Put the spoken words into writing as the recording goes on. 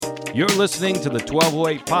You're listening to the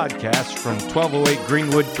 1208 podcast from 1208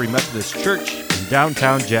 Greenwood Free Methodist Church in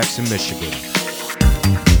downtown Jackson, Michigan.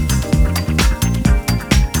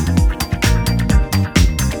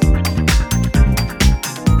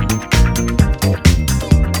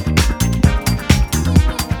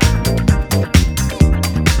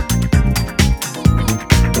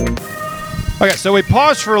 Okay, so we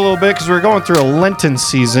paused for a little bit because we were going through a Lenten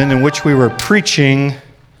season in which we were preaching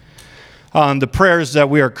on the prayers that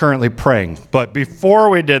we are currently praying. But before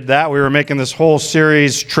we did that, we were making this whole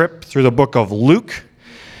series trip through the book of Luke.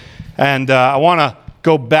 And I want to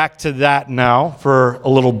go back to that now for a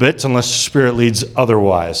little bit, unless the Spirit leads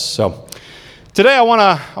otherwise. So today I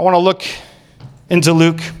want to look into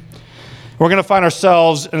Luke. We're going to find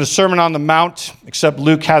ourselves in the Sermon on the Mount, except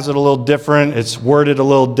Luke has it a little different. It's worded a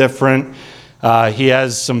little different. He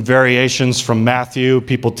has some variations from Matthew.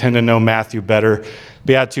 People tend to know Matthew better.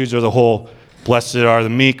 Beatitudes are the whole, blessed are the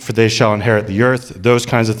meek, for they shall inherit the earth, those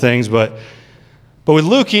kinds of things. But with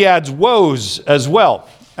Luke, he adds woes as well.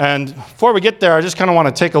 And before we get there, I just kind of want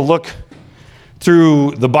to take a look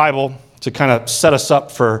through the Bible to kind of set us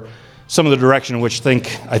up for some of the direction in which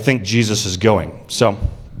I think Jesus is going. So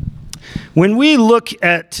when we look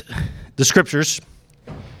at the scriptures,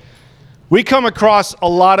 we come across a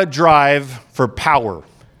lot of drive for power,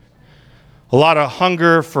 a lot of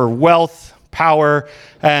hunger for wealth, power,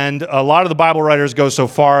 and a lot of the Bible writers go so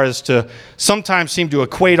far as to sometimes seem to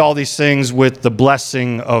equate all these things with the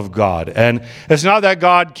blessing of God. And it's not that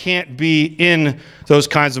God can't be in those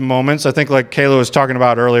kinds of moments. I think like Kayla was talking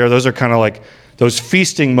about earlier, those are kind of like those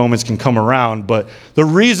feasting moments can come around. But the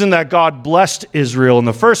reason that God blessed Israel in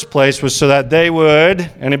the first place was so that they would,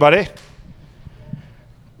 anybody?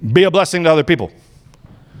 Be a blessing to other people.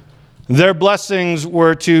 Their blessings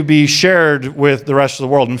were to be shared with the rest of the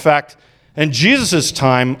world. In fact, in Jesus'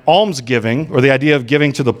 time, almsgiving, or the idea of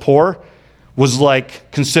giving to the poor, was like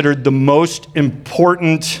considered the most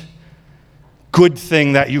important good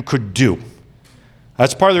thing that you could do.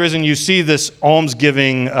 That's part of the reason you see this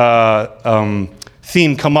almsgiving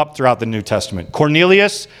theme come up throughout the New Testament.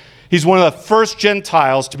 Cornelius, he's one of the first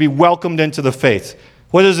Gentiles to be welcomed into the faith.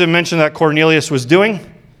 What does it mention that Cornelius was doing?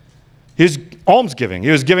 He was almsgiving. He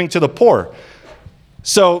was giving to the poor.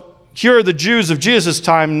 So here are the Jews of Jesus'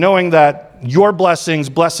 time knowing that your blessings,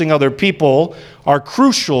 blessing other people, are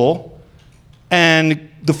crucial, and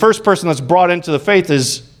the first person that's brought into the faith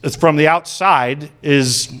is from the outside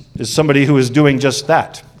is somebody who is doing just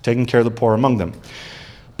that, taking care of the poor among them.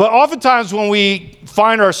 But oftentimes when we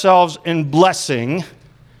find ourselves in blessing,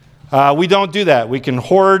 we don't do that. We can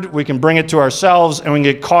hoard, we can bring it to ourselves, and we can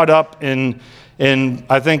get caught up in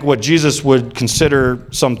I think what Jesus would consider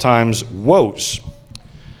sometimes woes.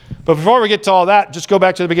 But before we get to all that, just go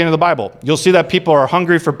back to the beginning of the Bible. You'll see that people are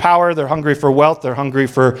hungry for power, they're hungry for wealth, they're hungry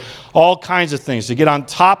for all kinds of things, to get on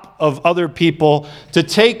top of other people, to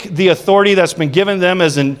take the authority that's been given them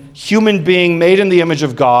as a human being made in the image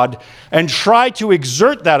of God and try to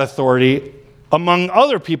exert that authority among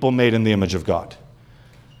other people made in the image of God.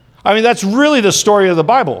 I mean, that's really the story of the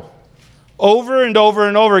Bible. Over and over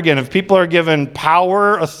and over again, if people are given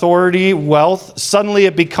power, authority, wealth, suddenly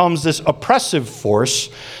it becomes this oppressive force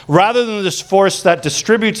rather than this force that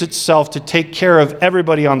distributes itself to take care of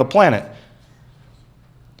everybody on the planet.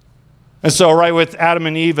 And so right with Adam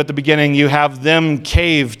and Eve at the beginning, you have them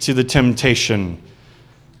cave to the temptation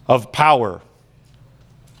of power.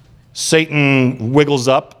 Satan wiggles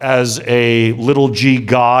up as a little g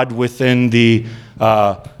god within the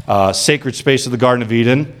sacred space of the Garden of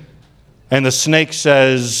Eden. And the snake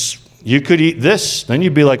says, you could eat this, then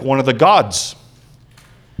you'd be like one of the gods.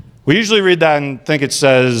 We usually read that and think it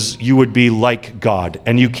says you would be like God.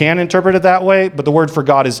 And you can interpret it that way, but the word for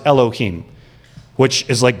God is Elohim, which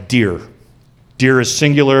is like deer. Deer is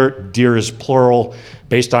singular, deer is plural.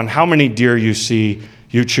 Based on how many deer you see,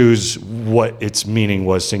 you choose what its meaning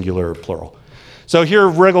was, singular or plural. So here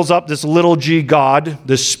wriggles up this little g God,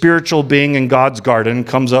 this spiritual being in God's garden,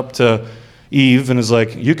 comes up to Eve and is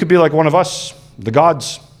like, you could be like one of us, the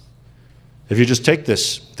gods. If you just take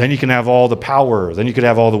this, then you can have all the power, then you could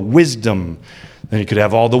have all the wisdom, then you could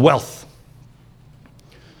have all the wealth.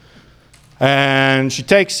 And she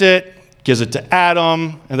takes it, gives it to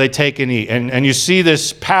Adam, and they take and eat. And you see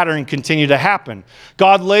this pattern continue to happen.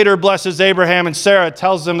 God later blesses Abraham and Sarah,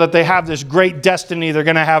 tells them that they have this great destiny, they're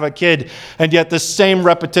going to have a kid, and yet the same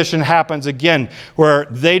repetition happens again, where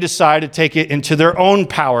they decide to take it into their own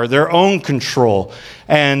power, their own control.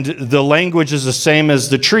 And the language is the same as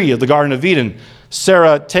the tree of the Garden of Eden.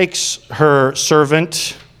 Sarah takes her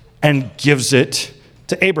servant and gives it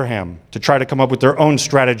to Abraham to try to come up with their own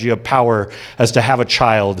strategy of power as to have a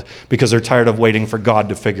child because they're tired of waiting for God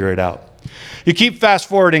to figure it out. You keep fast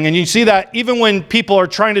forwarding and you see that even when people are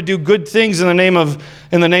trying to do good things in the name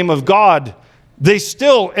of God, they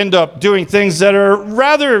still end up doing things that are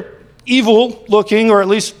rather evil looking, or at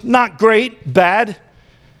least not great, bad.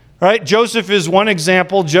 Right? Joseph is one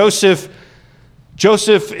example. Joseph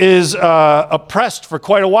is oppressed for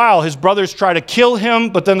quite a while. His brothers try to kill him,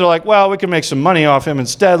 but then they're like, well, we can make some money off him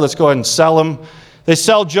instead. Let's go ahead and sell him. They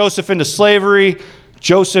sell Joseph into slavery.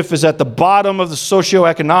 Joseph is at the bottom of the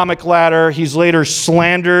socio-economic ladder. He's later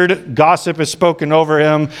slandered. Gossip is spoken over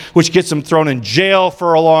him, which gets him thrown in jail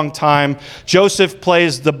for a long time. Joseph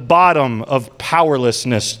plays the bottom of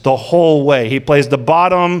powerlessness the whole way. He plays the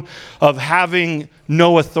bottom of having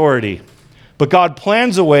no authority. But God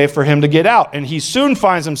plans a way for him to get out, and he soon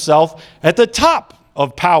finds himself at the top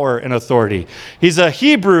of power and authority. He's a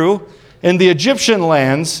Hebrew in the Egyptian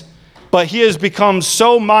lands, but he has become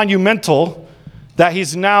so monumental that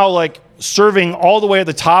he's now like serving all the way at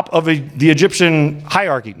the top of the Egyptian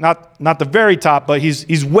hierarchy. Not the very top, but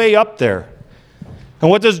he's way up there.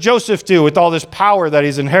 And what does Joseph do with all this power that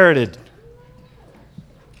he's inherited?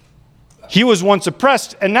 He was once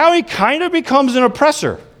oppressed, and now he kind of becomes an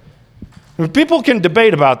oppressor. People can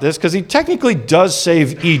debate about this because he technically does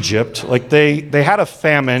save Egypt. Like they had a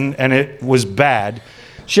famine and it was bad.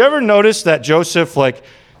 Did you ever notice that Joseph, like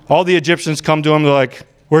all the Egyptians come to him, they're like,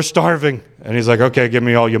 we're starving. And he's like, okay, give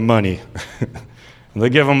me all your money. And they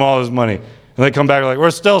give him all his money. And they come back like, we're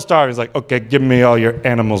still starving. He's like, okay, give me all your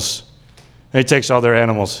animals. And he takes all their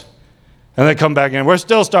animals. And they come back in, we're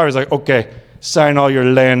still starving. He's like, okay, sign all your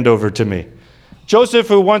land over to me. Joseph,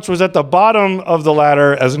 who once was at the bottom of the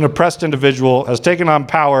ladder as an oppressed individual, has taken on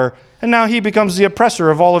power, and now he becomes the oppressor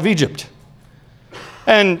of all of Egypt.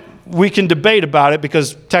 And we can debate about it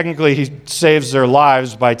because technically he saves their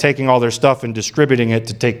lives by taking all their stuff and distributing it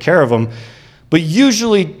to take care of them. But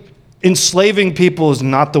usually enslaving people is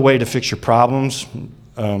not the way to fix your problems.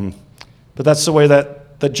 But that's the way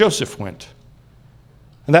that Joseph went.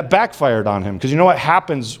 And that backfired on him. Because you know what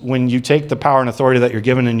happens when you take the power and authority that you're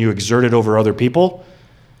given and you exert it over other people?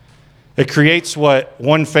 It creates what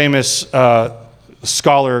one famous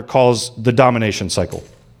scholar calls the domination cycle.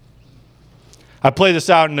 I played this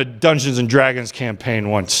out in a Dungeons and Dragons campaign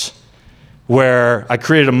once where I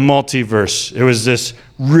created a multiverse. It was this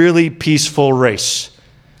really peaceful race.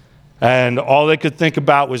 And all they could think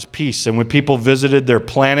about was peace. And when people visited their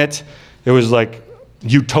planet, it was like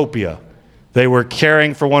utopia. They were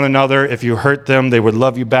caring for one another. If you hurt them, they would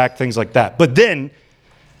love you back, things like that. But then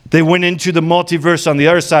they went into the multiverse on the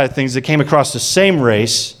other side of things. They came across the same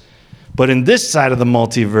race. But in this side of the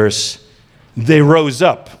multiverse, they rose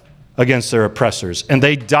up against their oppressors, and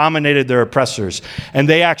they dominated their oppressors, and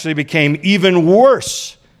they actually became even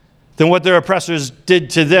worse than what their oppressors did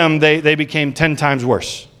to them. They became 10 times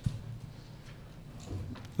worse.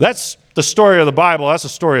 That's the story of the Bible. That's the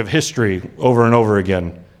story of history over and over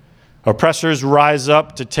again. Oppressors rise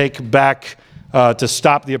up to take back, to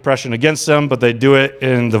stop the oppression against them, but they do it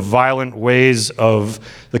in the violent ways of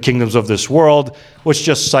the kingdoms of this world, which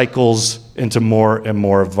just cycles into more and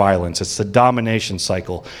more violence. It's the domination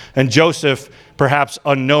cycle. And Joseph, perhaps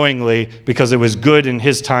unknowingly, because it was good in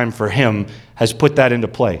his time for him, has put that into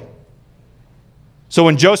play. So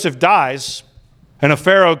when Joseph dies, and a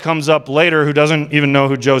Pharaoh comes up later who doesn't even know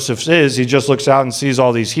who Joseph is, he just looks out and sees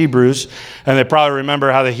all these Hebrews, and they probably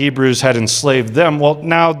remember how the Hebrews had enslaved them. Well,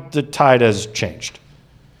 now the tide has changed.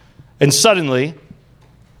 And suddenly,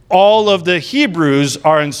 all of the Hebrews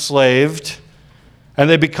are enslaved, and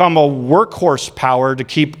they become a workhorse power to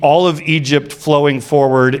keep all of Egypt flowing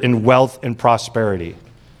forward in wealth and prosperity.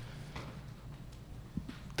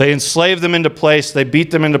 They enslave them into place, they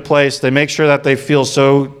beat them into place, they make sure that they feel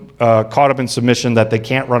so caught up in submission that they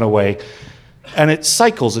can't run away. And it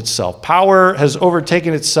cycles itself. Power has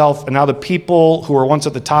overtaken itself, and now the people who were once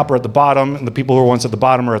at the top are at the bottom, and the people who were once at the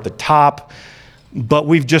bottom are at the top. But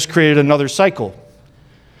we've just created another cycle.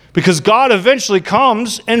 Because God eventually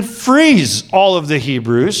comes and frees all of the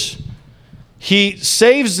Hebrews. He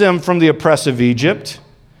saves them from the oppressive Egypt.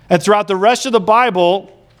 And throughout the rest of the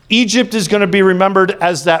Bible, Egypt is going to be remembered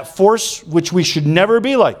as that force which we should never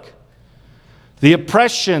be like. The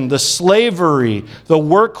oppression, the slavery, the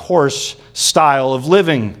workhorse style of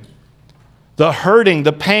living, the hurting,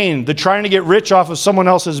 the pain, the trying to get rich off of someone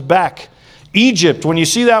else's back. Egypt, when you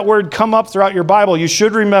see that word come up throughout your Bible, you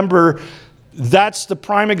should remember that's the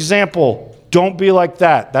prime example. Don't be like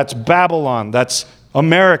that. That's Babylon. That's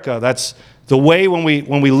America. That's the way when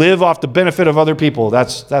we live off the benefit of other people.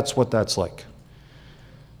 That's what that's like.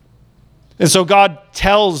 And so God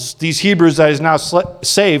tells these Hebrews that he's now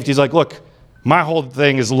saved, he's like, look, my whole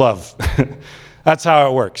thing is love. That's how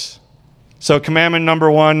it works. So commandment number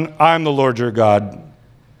 1, I'm the Lord your God.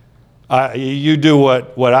 You do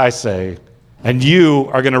what I say, and you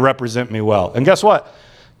are going to represent me well. And guess what?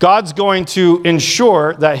 God's going to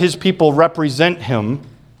ensure that his people represent him,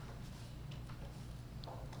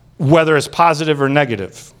 whether it's positive or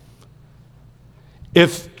negative.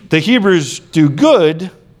 If the Hebrews do good,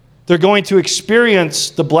 they're going to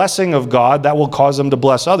experience the blessing of God that will cause them to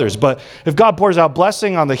bless others. But if God pours out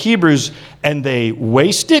blessing on the Hebrews and they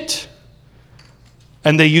waste it,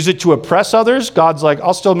 and they use it to oppress others, God's like,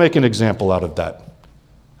 I'll still make an example out of that.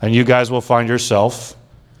 And you guys will find yourself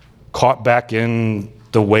caught back in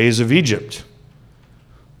the ways of Egypt.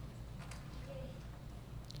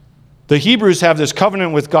 The Hebrews have this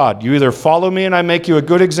covenant with God. You either follow me and I make you a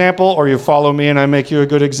good example, or you follow me and I make you a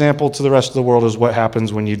good example to the rest of the world, is what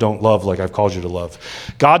happens when you don't love like I've called you to love.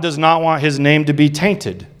 God does not want his name to be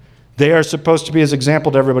tainted. They are supposed to be his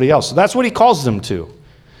example to everybody else. So that's what he calls them to.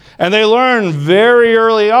 And they learn very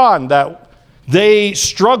early on that they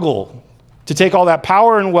struggle to take all that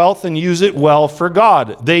power and wealth and use it well for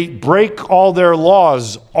God. They break all their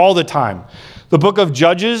laws all the time. The book of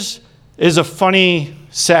Judges is a funny,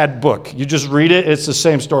 sad book. You just read it, it's the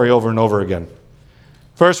same story over and over again.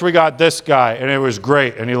 First we got this guy, and it was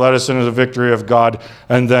great, and he led us into the victory of God,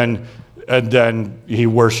 and then he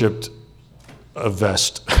worshipped a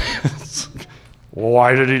vest.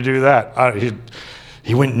 Why did he do that?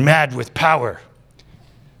 He went mad with power.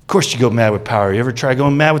 Of course you go mad with power. You ever try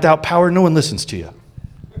going mad without power? No one listens to you.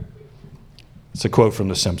 It's a quote from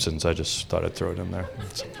The Simpsons. I just thought I'd throw it in there.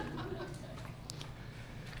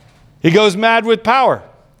 He goes mad with power.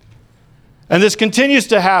 And this continues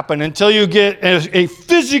to happen until you get a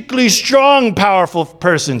physically strong, powerful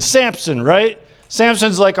person. Samson, right?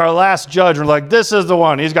 Samson's like our last judge. We're like, this is the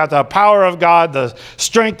one. He's got the power of God, the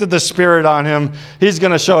strength of the Spirit on him. He's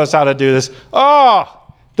going to show us how to do this.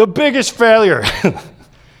 Oh, the biggest failure.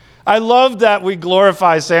 I love that we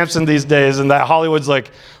glorify Samson these days, and that Hollywood's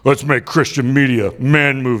like, let's make Christian media,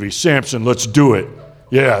 man movie, Samson, let's do it.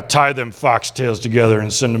 Yeah, tie them foxtails together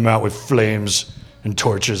and send them out with flames and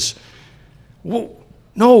torches. Well,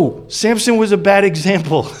 no, Samson was a bad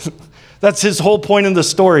example. That's his whole point in the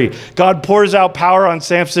story. God pours out power on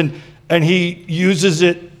Samson, and he uses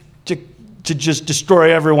it to just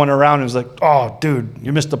destroy everyone around him. He's like, oh, dude,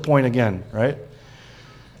 you missed the point again, right?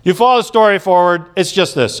 You follow the story forward, it's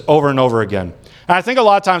just this, over and over again. And I think a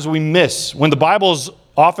lot of times we miss, when the Bible's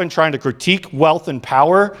often trying to critique wealth and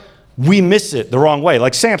power, we miss it the wrong way.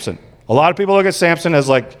 Like Samson. A lot of people look at Samson as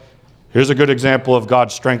like, here's a good example of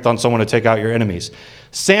God's strength on someone to take out your enemies.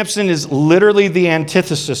 Samson is literally the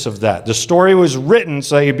antithesis of that. The story was written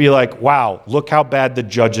so that you'd be like, wow, look how bad the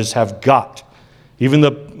judges have got. Even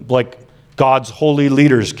God's holy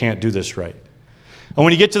leaders can't do this right. And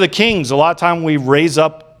when you get to the kings, a lot of time we raise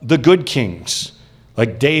up the good kings,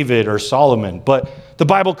 like David or Solomon, but the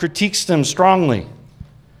Bible critiques them strongly.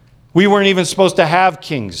 We weren't even supposed to have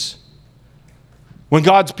kings. When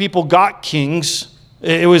God's people got kings,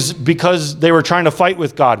 it was because they were trying to fight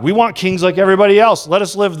with God. We want kings like everybody else. Let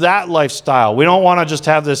us live that lifestyle. We don't want to just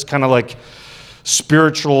have this kind of like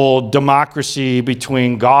spiritual democracy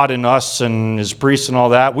between God and us and his priests and all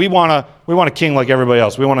that. We want a king like everybody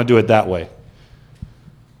else. We want to do it that way.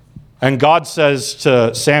 And God says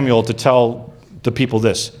to Samuel to tell the people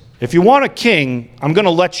this: if you want a king, I'm going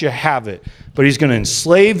to let you have it. But he's going to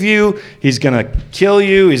enslave you. He's going to kill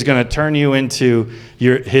you. He's going to turn you into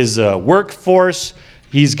his workforce.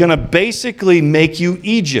 He's going to basically make you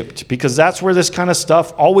Egypt, because that's where this kind of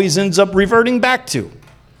stuff always ends up reverting back to.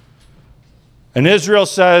 And Israel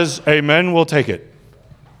says, amen, we'll take it.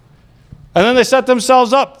 And then they set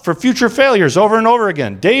themselves up for future failures over and over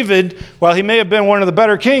again. David, while he may have been one of the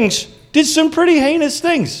better kings, did some pretty heinous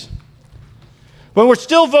things. But we're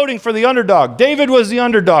still voting for the underdog. David was the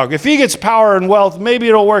underdog. If he gets power and wealth, maybe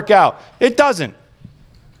it'll work out. It doesn't.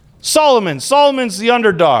 Solomon's the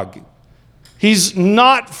underdog. He's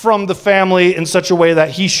not from the family in such a way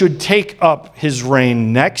that he should take up his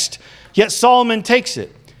reign next. Yet Solomon takes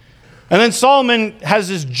it. And then Solomon has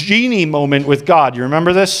this genie moment with God. You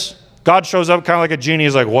remember this? God shows up kind of like a genie.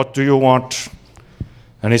 He's like, what do you want?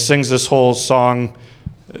 And he sings this whole song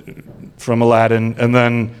from Aladdin. And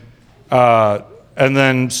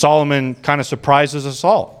then Solomon kind of surprises us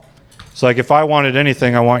all. It's like, if I wanted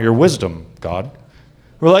anything, I want your wisdom, God.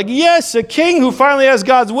 We're like, yes, a king who finally has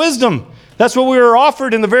God's wisdom. That's what we were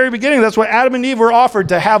offered in the very beginning. That's what Adam and Eve were offered,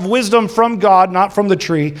 to have wisdom from God, not from the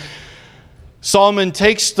tree. Solomon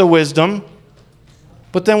takes the wisdom,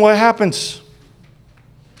 but then what happens?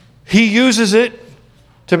 he uses it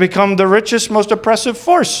to become the richest, most oppressive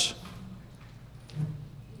force.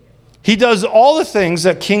 He does all the things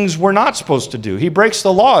that kings were not supposed to do. He breaks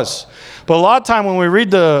the laws. But a lot of time when we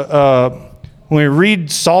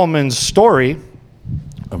read Solomon's story,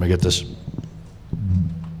 let me get this.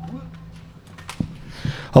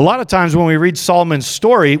 A lot of times when we read Solomon's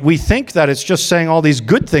story, we think that it's just saying all these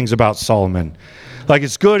good things about Solomon. Like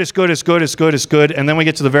it's good, it's good, it's good, it's good, it's good. And then we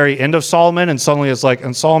get to the very end of Solomon and suddenly it's like,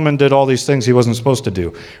 and Solomon did all these things he wasn't supposed to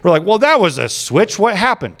do. We're like, well, that was a switch. What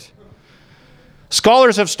happened?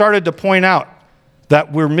 Scholars have started to point out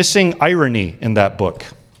that we're missing irony in that book.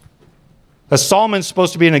 That Solomon's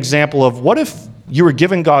supposed to be an example of what if you were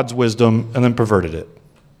given God's wisdom and then perverted it?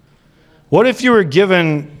 What if you were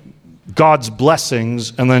given God's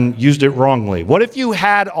blessings and then used it wrongly? What if you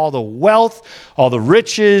had all the wealth, all the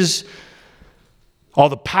riches, all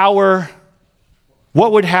the power?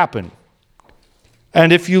 What would happen?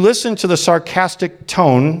 And if you listen to the sarcastic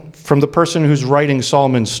tone from the person who's writing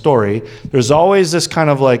Solomon's story, there's always this kind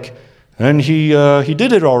of like, and he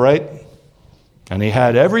did it all right, and he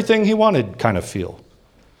had everything he wanted kind of feel.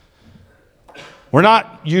 We're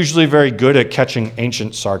not usually very good at catching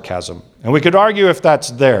ancient sarcasm. And we could argue if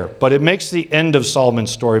that's there, but it makes the end of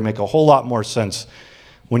Solomon's story make a whole lot more sense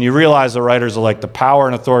when you realize the writers are like the power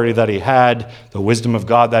and authority that he had, the wisdom of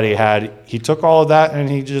God that he had. He took all of that and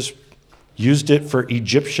he just used it for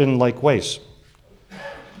Egyptian-like ways.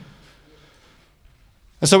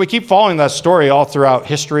 And so we keep following that story all throughout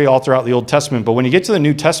history, all throughout the Old Testament. But when you get to the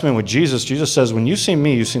New Testament with Jesus, Jesus says, when you've seen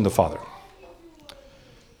me, you've seen the Father.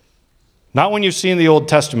 Not when you've seen the Old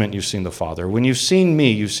Testament, you've seen the Father. When you've seen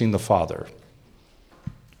me, you've seen the Father.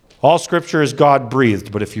 All Scripture is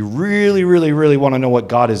God-breathed, but if you really, really, really want to know what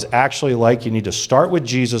God is actually like, you need to start with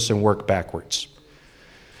Jesus and work backwards.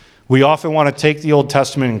 We often want to take the Old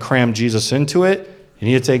Testament and cram Jesus into it. You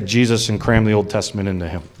need to take Jesus and cram the Old Testament into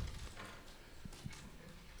him.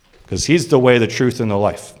 Because he's the way, the truth, and the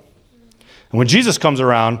life. And when Jesus comes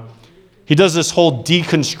around, he does this whole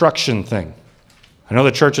deconstruction thing. I know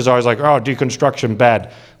the church is always like, oh, deconstruction,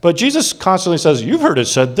 bad. But Jesus constantly says, you've heard it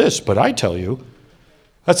said this, but I tell you,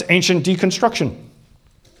 that's ancient deconstruction.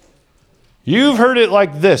 You've heard it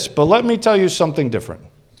like this, but let me tell you something different.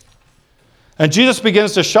 And Jesus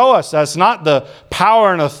begins to show us that's not the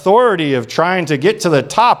power and authority of trying to get to the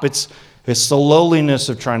top. It's the lowliness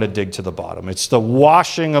of trying to dig to the bottom. It's the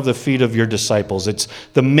washing of the feet of your disciples. It's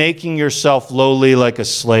the making yourself lowly like a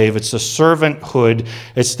slave. It's the servanthood.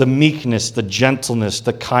 It's the meekness, the gentleness,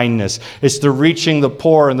 the kindness. It's the reaching the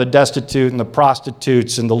poor and the destitute and the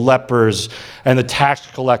prostitutes and the lepers and the tax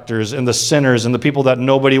collectors and the sinners and the people that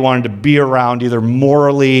nobody wanted to be around, either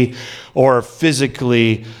morally or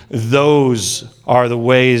physically. Those are the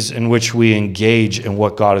ways in which we engage in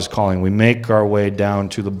what God is calling. We make our way down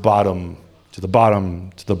to the bottom, to the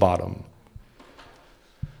bottom, to the bottom.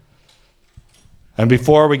 And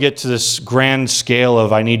before we get to this grand scale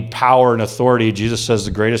of I need power and authority, Jesus says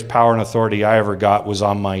the greatest power and authority I ever got was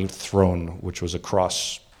on my throne, which was a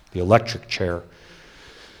cross, the electric chair.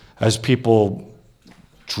 As people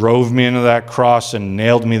drove me into that cross and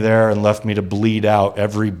nailed me there and left me to bleed out,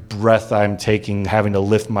 every breath I'm taking, having to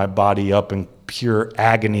lift my body up in pure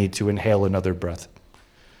agony to inhale another breath.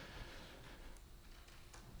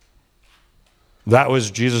 That was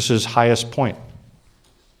Jesus' highest point.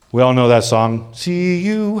 We all know that song, see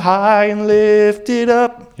you high and lifted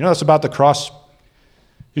up. You know, it's about the cross.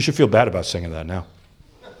 You should feel bad about singing that now.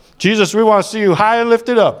 Jesus, we want to see you high and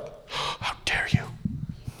lifted up. How dare you?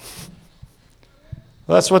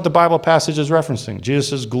 Well, that's what the Bible passage is referencing.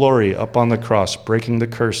 Jesus' glory up on the cross, breaking the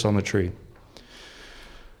curse on the tree.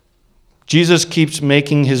 Jesus keeps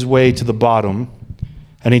making his way to the bottom,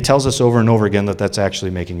 and he tells us over and over again that that's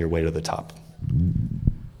actually making your way to the top.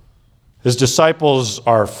 His disciples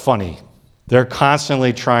are funny. They're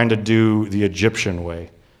constantly trying to do the Egyptian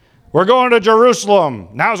way. We're going to Jerusalem.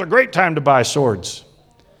 Now's a great time to buy swords.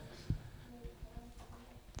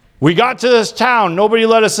 We got to this town. Nobody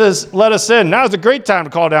let us in. Now's a great time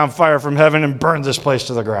to call down fire from heaven and burn this place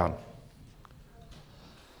to the ground.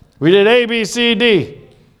 We did A, B, C, D.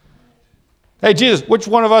 Hey, Jesus, which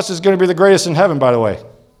one of us is going to be the greatest in heaven, by the way?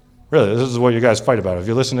 Really, this is what you guys fight about. Have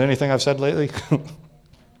you listened to anything I've said lately?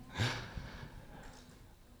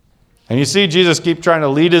 And you see Jesus keep trying to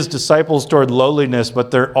lead his disciples toward lowliness,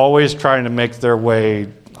 but they're always trying to make their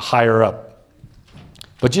way higher up.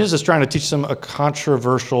 But Jesus is trying to teach them a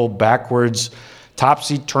controversial, backwards,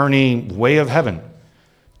 topsy-turvy way of heaven.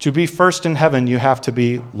 To be first in heaven, you have to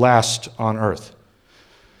be last on earth.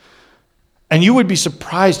 And you would be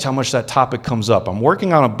surprised how much that topic comes up. I'm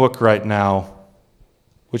working on a book right now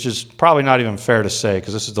which is probably not even fair to say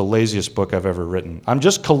because this is the laziest book I've ever written. I'm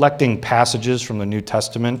just collecting passages from the New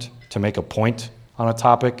Testament to make a point on a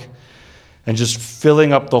topic and just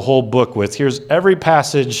filling up the whole book with, here's every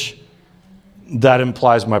passage that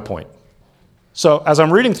implies my point. So as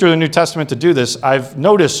I'm reading through the New Testament to do this, I've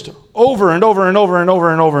noticed over and over and over and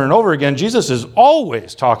over and over and over again, Jesus is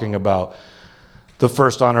always talking about the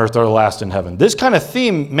first on earth or the last in heaven. This kind of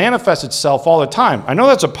theme manifests itself all the time. I know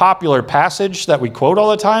that's a popular passage that we quote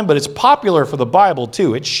all the time, but it's popular for the Bible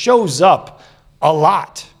too. It shows up a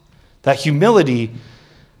lot that humility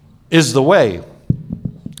is the way.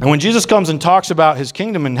 And when Jesus comes and talks about his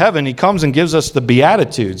kingdom in heaven, he comes and gives us the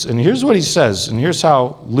Beatitudes. And here's what he says, and here's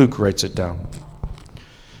how Luke writes it down.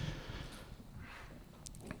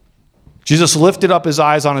 Jesus lifted up his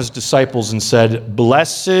eyes on his disciples and said,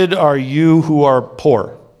 "Blessed are you who are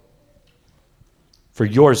poor, for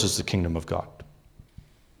yours is the kingdom of God.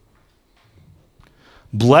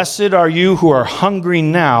 Blessed are you who are hungry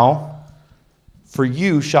now, for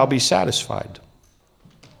you shall be satisfied.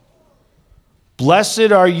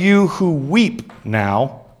 Blessed are you who weep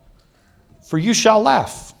now, for you shall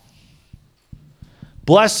laugh.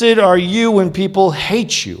 Blessed are you when people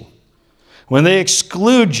hate you, when they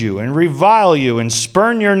exclude you and revile you and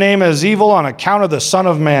spurn your name as evil on account of the Son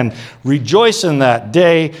of Man. Rejoice in that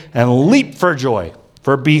day and leap for joy,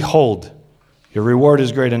 for behold, your reward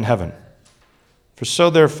is great in heaven. For so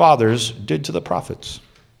their fathers did to the prophets.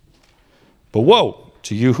 But woe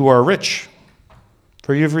to you who are rich,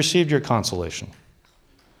 for you have received your consolation.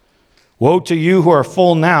 Woe to you who are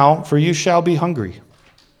full now, for you shall be hungry.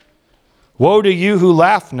 Woe to you who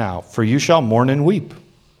laugh now, for you shall mourn and weep.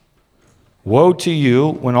 Woe to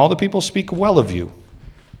you when all the people speak well of you,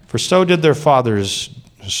 for so their fathers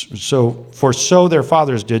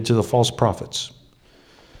did to the false prophets."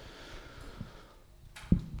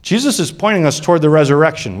 Jesus is pointing us toward the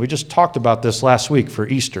resurrection. We just talked about this last week for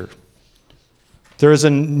Easter. There is a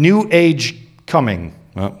new age coming.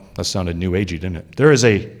 Well, that sounded new agey, didn't it? There is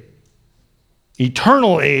a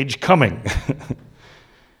eternal age coming.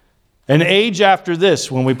 An age after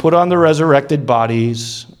this, when we put on the resurrected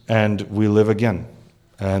bodies and we live again.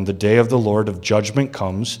 And the day of the Lord of judgment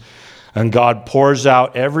comes, and God pours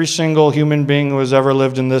out every single human being who has ever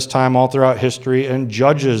lived in this time all throughout history and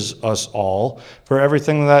judges us all for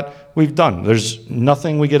everything that we've done. There's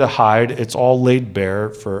nothing we get to hide. It's all laid bare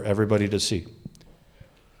for everybody to see.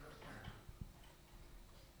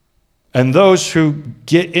 And those who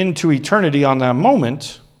get into eternity on that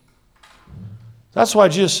moment, that's why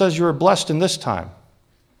Jesus says you are blessed in this time.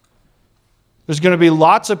 There's going to be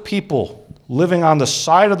lots of people living on the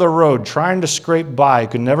side of the road trying to scrape by,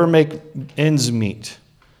 could never make ends meet,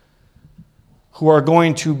 who are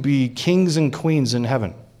going to be kings and queens in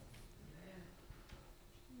heaven.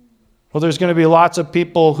 Well, there's going to be lots of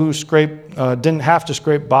people who didn't have to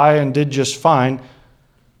scrape by and did just fine,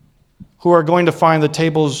 who are going to find the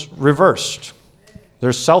tables reversed.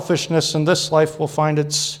 Their selfishness in this life will find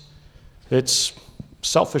its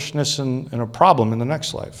selfishness and a problem in the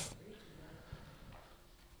next life.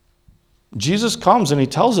 Jesus comes and he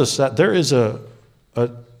tells us that there is a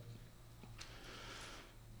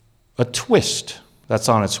twist that's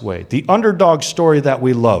on its way. The underdog story that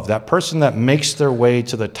we love, that person that makes their way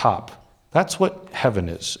to the top. That's what heaven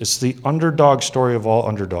is. It's the underdog story of all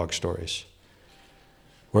underdog stories.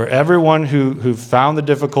 Where everyone who found the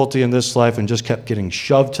difficulty in this life and just kept getting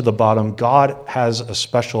shoved to the bottom, God has a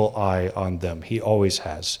special eye on them. He always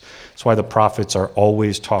has. That's why the prophets are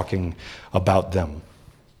always talking about them.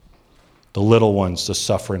 The little ones, the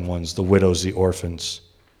suffering ones, the widows, the orphans,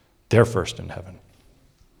 they're first in heaven.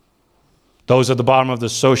 Those at the bottom of the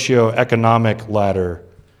socio-economic ladder,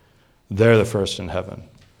 they're the first in heaven.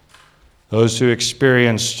 Those who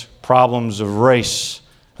experienced problems of race,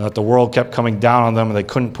 and that the world kept coming down on them and they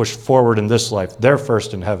couldn't push forward in this life, they're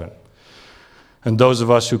first in heaven. And those of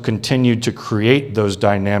us who continued to create those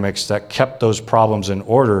dynamics that kept those problems in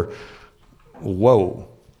order, woe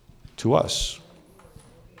to us.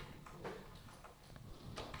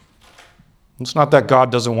 It's not that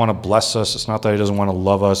God doesn't want to bless us. It's not that he doesn't want to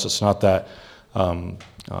love us. It's not that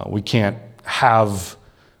we can't have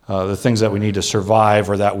the things that we need to survive,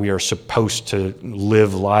 or that we are supposed to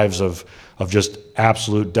live lives of just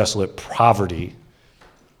absolute desolate poverty.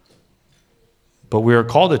 But we are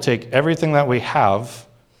called to take everything that we have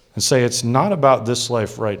and say it's not about this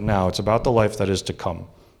life right now. It's about the life that is to come.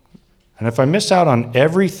 And if I miss out on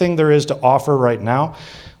everything there is to offer right now,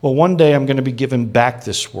 well, one day I'm going to be given back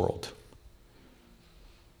this world.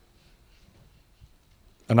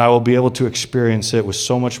 And I will be able to experience it with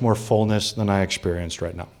so much more fullness than I experienced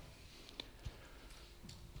right now.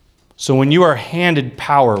 So when you are handed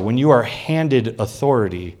power, when you are handed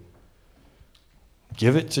authority,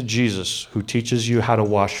 give it to Jesus, who teaches you how to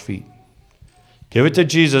wash feet. Give it to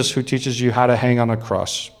Jesus, who teaches you how to hang on a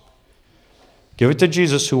cross. Give it to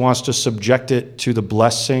Jesus, who wants to subject it to the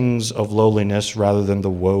blessings of lowliness rather than the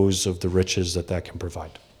woes of the riches that can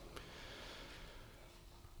provide.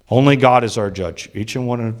 Only God is our judge, each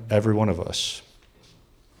and every one of us.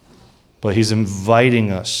 But he's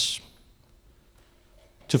inviting us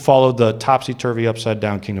to follow the topsy-turvy,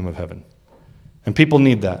 upside-down kingdom of heaven. And people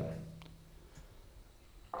need that.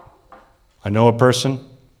 I know a person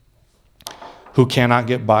who cannot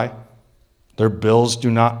get by. Their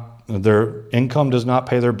income does not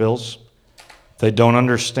pay their bills. They don't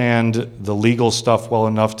understand the legal stuff well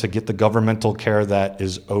enough to get the governmental care that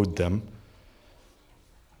is owed them.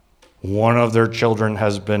 One of their children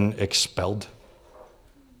has been expelled.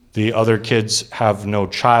 The other kids have no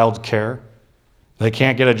child care. They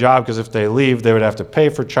can't get a job because if they leave, they would have to pay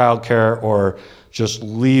for child care or just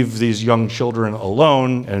leave these young children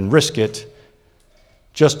alone and risk it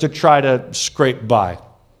just to try to scrape by.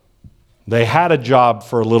 They had a job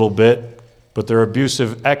for a little bit, but their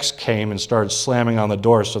abusive ex came and started slamming on the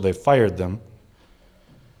door, so they fired them.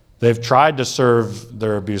 They've tried to serve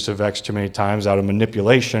their abusive ex too many times out of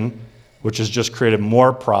manipulation, which has just created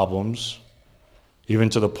more problems, even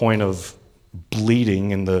to the point of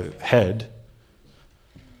bleeding in the head.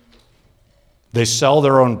 They sell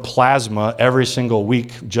their own plasma every single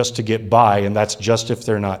week just to get by, and that's just if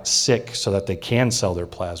they're not sick so that they can sell their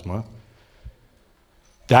plasma.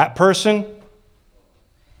 That person,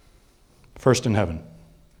 first in heaven,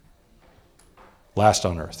 last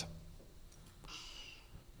on earth.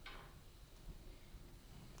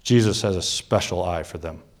 Jesus has a special eye for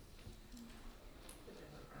them.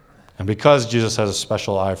 And because Jesus has a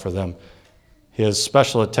special eye for them, he has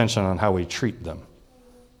special attention on how we treat them.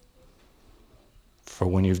 For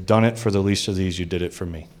when you've done it for the least of these, you did it for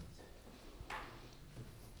me.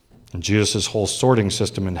 And Jesus' whole sorting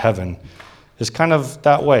system in heaven is kind of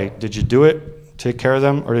that way. Did you do it, take care of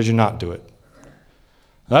them, or did you not do it? And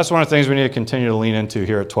that's one of the things we need to continue to lean into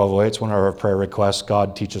here at 1208. It's one of our prayer requests.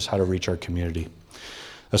 God, teach us how to reach our community.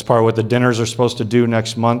 That's part of what the dinners are supposed to do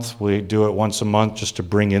next month. We do it once a month just to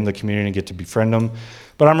bring in the community and get to befriend them.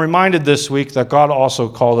 But I'm reminded this week that God also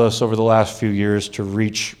called us over the last few years to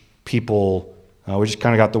reach people. We just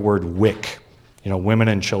kind of got the word WIC, women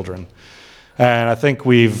and children. And I think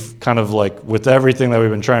we've kind of with everything that we've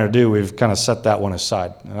been trying to do, we've kind of set that one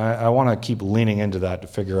aside. And I want to keep leaning into that to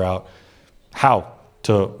figure out how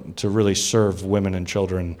to really serve women and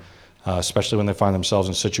children, especially when they find themselves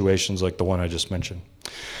in situations like the one I just mentioned.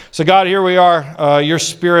 So God, here we are. Your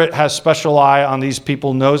Spirit has special eye on these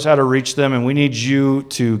people, knows how to reach them, and we need you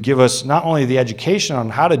to give us not only the education on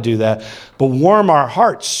how to do that, but warm our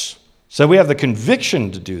hearts so we have the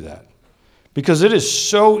conviction to do that. Because it is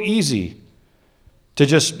so easy to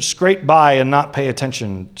just scrape by and not pay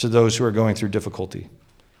attention to those who are going through difficulty.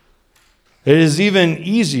 It is even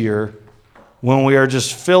easier when we are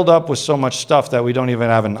just filled up with so much stuff that we don't even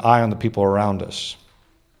have an eye on the people around us.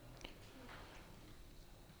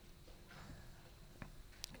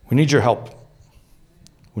 We need your help.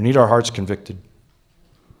 We need our hearts convicted.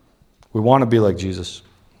 We want to be like Jesus,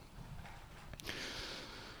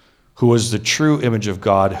 who was the true image of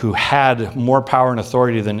God, who had more power and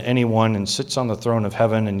authority than anyone and sits on the throne of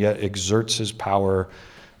heaven and yet exerts his power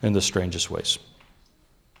in the strangest ways.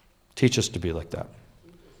 Teach us to be like that.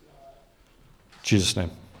 In Jesus' name,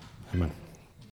 amen.